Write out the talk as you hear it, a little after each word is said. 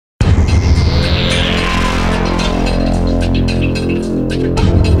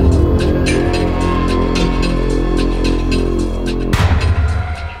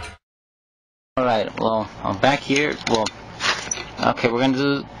Alright, well, I'm back here. Well, okay, we're gonna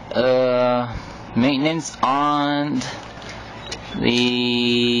do maintenance on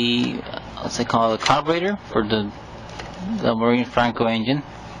the, what's it called, the carburetor for the Morni Franco engine.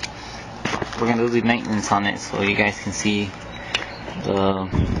 We're gonna do the maintenance on it so you guys can see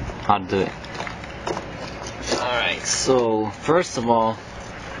how to do it. Alright, so first of all,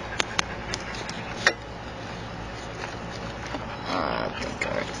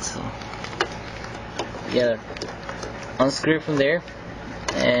 yeah, unscrew it from there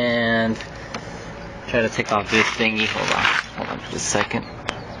and try to take off this thingy. Hold on just a second.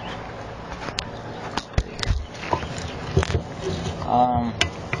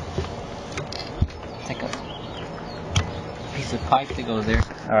 Take a piece of pipe that goes there.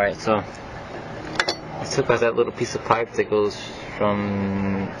 Alright, so I took out that little piece of pipe that goes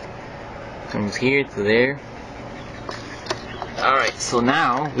from here to there. Alright, so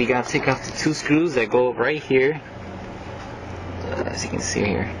now we gotta take off the two screws that go right here. As you can see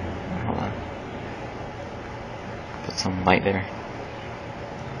here. Hold on. Put some light there.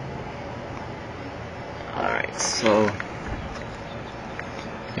 Alright, so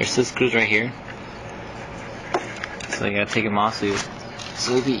there's two screws right here. So you gotta take them off so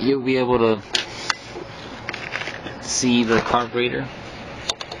you'll be able to see the carburetor.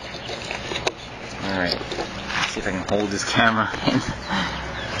 Alright. See if I can hold this camera in.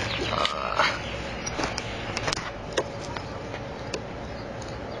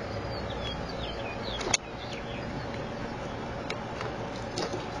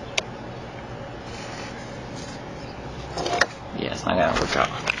 Yeah, it's not gonna work out.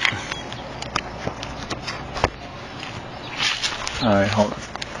 Alright, hold on.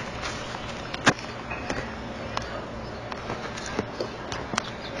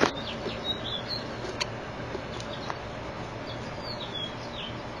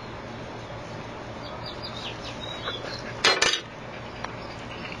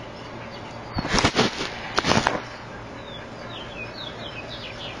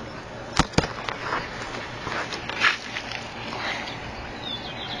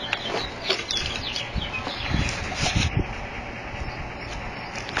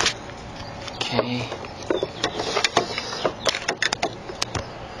 Okay.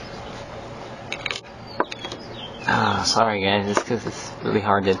 Sorry guys, it's because it's really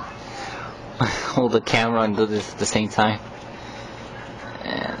hard to hold the camera and do this at the same time.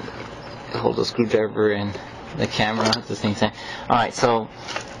 And hold the screwdriver and the camera at the same time. Alright, so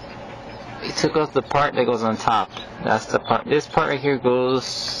we took off the part that goes on top. That's the part. This part right here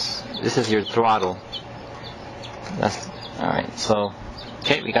goes, this is your throttle. That's, alright, so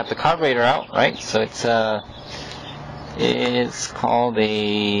okay, we got the carburetor out, right? So it's called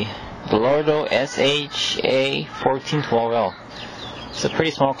a Delorto SHA 1412L. It's a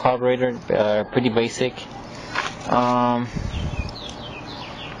pretty small carburetor, pretty basic.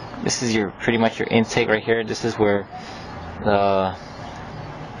 This is pretty much your intake right here. This is where the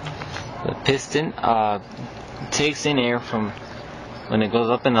piston takes in air from when it goes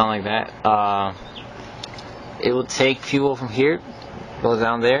up and down like that. It will take fuel from here, go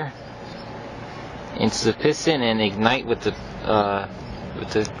down there into the piston and ignite with the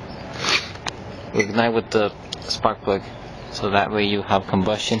spark plug, so that way you have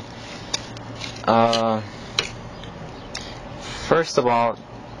combustion. First of all,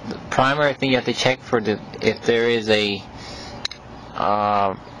 the primary thing you have to check for if there is a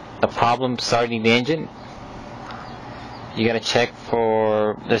problem starting the engine. You gotta check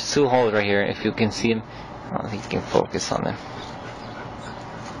for, there's two holes right here, if you can see them. I don't think you can focus on them.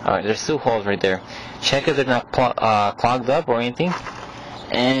 Alright, there's two holes right there. Check if they're not clogged up or anything.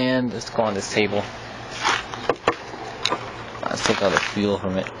 And let's go on this table. Let's take all the fuel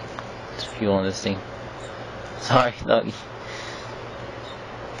from it. There's fuel on this thing. Sorry, doggy.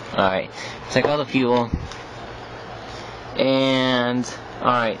 Alright, take all the fuel. And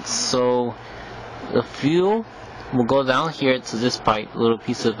alright, so the fuel will go down here to this pipe, little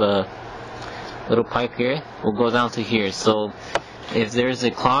piece of little pipe here will go down to here. So if there's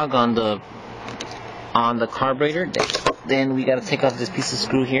a clog on the carburetor, then we gotta take off this piece of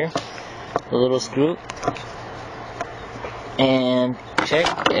screw here, the little screw, and check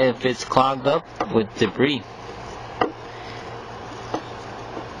if it's clogged up with debris.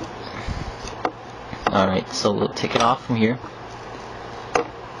 Alright, so we'll take it off from here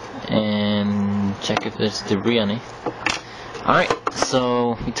and check if there's debris on it. Alright,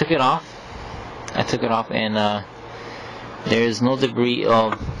 so we took it off. I took it off and there's no debris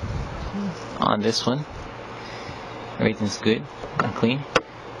on this one. Everything's good and clean.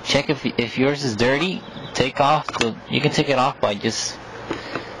 Check if yours is dirty. You can take it off by just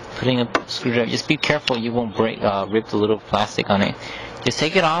putting a screwdriver. Just be careful you won't rip the little plastic on it. Just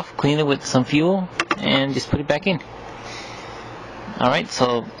take it off, clean it with some fuel, and just put it back in. Alright,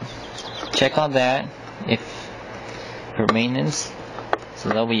 so check on that for maintenance, so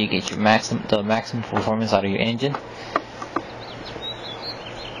that way you get the maximum performance out of your engine.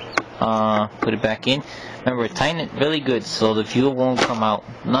 Put it back in. Remember, tighten it really good so the fuel won't come out.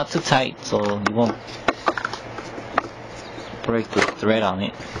 Not too tight so you won't break the thread on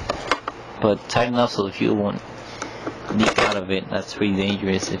it, but tighten up so the fuel won't leak out of it. That's pretty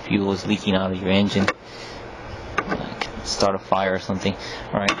dangerous if fuel is leaking out of your engine. Start a fire or something.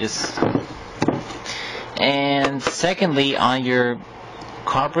 Alright, and secondly, on your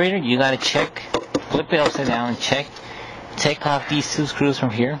carburetor, you gotta flip it upside down and take off these two screws from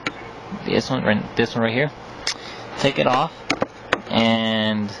here. This one right here. Take it off,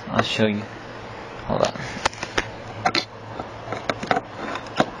 and I'll show you. Hold on.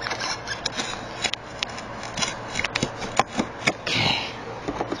 Okay.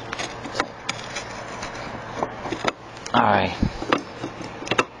 Alright.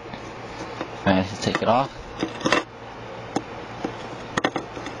 Managed to take it off.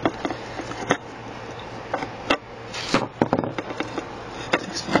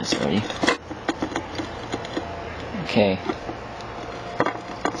 Ready. Okay,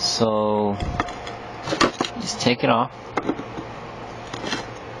 so just take it off.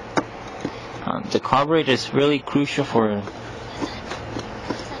 The carburetor is really crucial for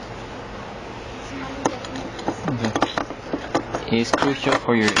It's crucial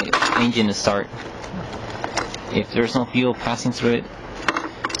for your engine to start. If there's no fuel passing through it,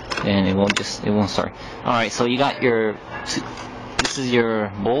 then it won't start. Alright, so you got this is your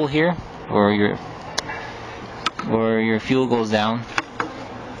bowl here, where your fuel goes down,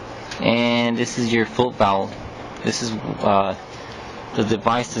 and this is your float valve. This is the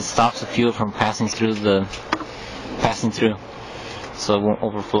device that stops the fuel from passing through, so it won't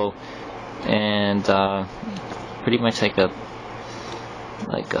overflow. And pretty much like a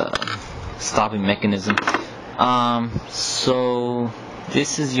stopping mechanism. So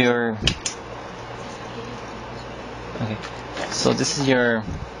this is your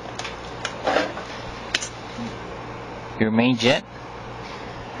main jet.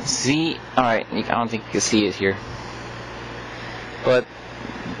 See, alright, I don't think you can see it here, but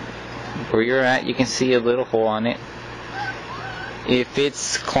where you're at, you can see a little hole on it. If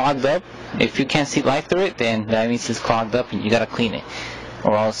it's clogged up, if you can't see light through it, then that means it's clogged up and you gotta clean it.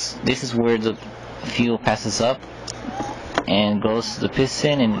 Or else, this is where the fuel passes up and goes to the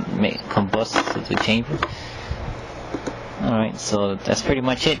piston and combusts to the chamber. Alright, so that's pretty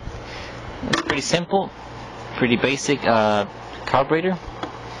much it. It's pretty simple, pretty basic carburetor.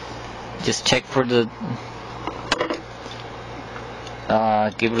 Just check for give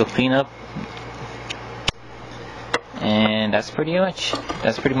it a clean up, and that's pretty much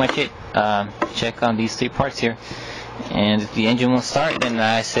it. Check on these three parts here, and if the engine won't start, then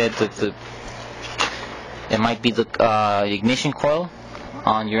I said that it might be the ignition coil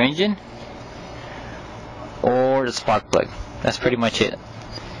on your engine or the spark plug. That's pretty much it.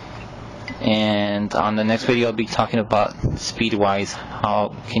 And on the next video, I'll be talking about speed-wise,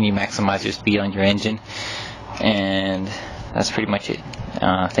 how can you maximize your speed on your engine, and that's pretty much it.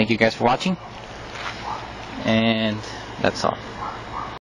 Thank you guys for watching, and that's all.